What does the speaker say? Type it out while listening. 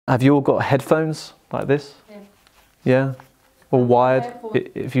Have you all got headphones like this? Yeah. Yeah? Or wired?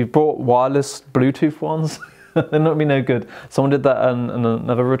 If you brought wireless Bluetooth ones, they're not be no good. Someone did that on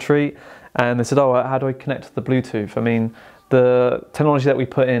another retreat, and they said, oh, how do I connect to the Bluetooth? I mean, the technology that we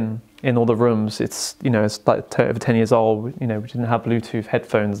put in all the rooms, it's, you know, it's like over 10 years old. You know, we didn't have Bluetooth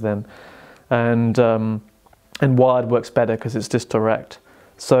headphones then. And wired works better because it's just direct.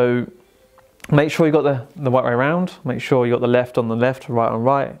 So make sure you got the right way around. Make sure you got the left on the left, right on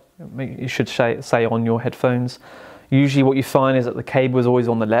right. You should say on your headphones. Usually what you find is that the cable is always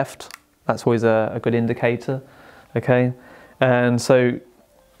on the left. That's always a good indicator, okay? And so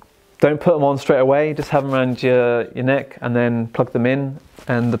don't put them on straight away, just have them around your neck and then plug them in.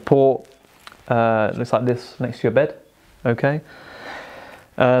 And the port looks like this next to your bed, okay?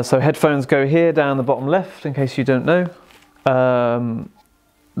 So headphones go here down the bottom left in case you don't know.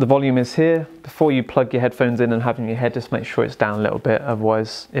 The volume is here. Before you plug your headphones in and have in your head, just make sure it's down a little bit.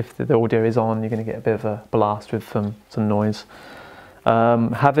 Otherwise, if the audio is on, you're going to get a bit of a blast with some noise.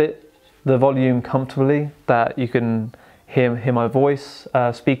 Have the volume comfortably that you can hear my voice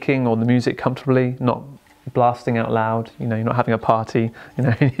speaking or the music comfortably, not blasting out loud. You know, you're not having a party, you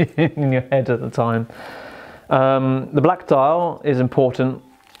know, in your head at the time. The black dial is important.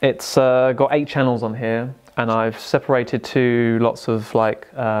 It's got 8 channels on here. And I've separated lots of like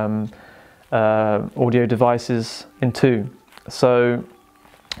audio devices in 2. So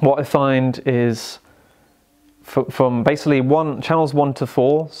what I find is from basically channels 1 to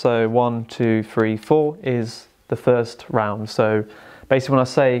 4, so 1, 2, 3, 4 is the first round. So basically when I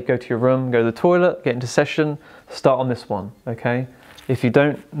say go to your room, go to the toilet, get into session, start on this one, okay? If you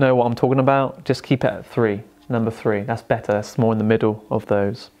don't know what I'm talking about, just keep it at 3, number 3. That's better, that's more in the middle of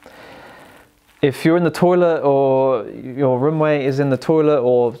those. If you're in the toilet or your roommate is in the toilet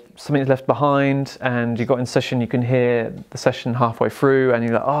or something's left behind and you got in session, you can hear the session halfway through and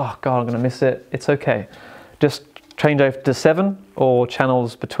you're like, oh God, I'm gonna miss it. It's okay. Just change over to 7 or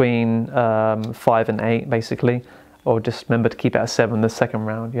channels between 5 and 8 basically, or just remember to keep it at 7 the second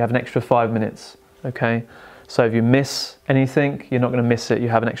round. You have an extra 5 minutes, okay? So if you miss anything, you're not gonna miss it. You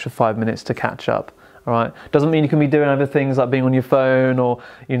have an extra 5 minutes to catch up. All right. Doesn't mean you can be doing other things like being on your phone or,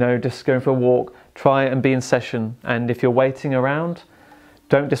 you know, just going for a walk. Try it and be in session. And if you're waiting around,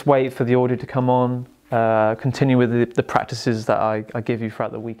 don't just wait for the audio to come on. Continue with the practices that I give you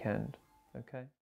throughout the weekend. Okay.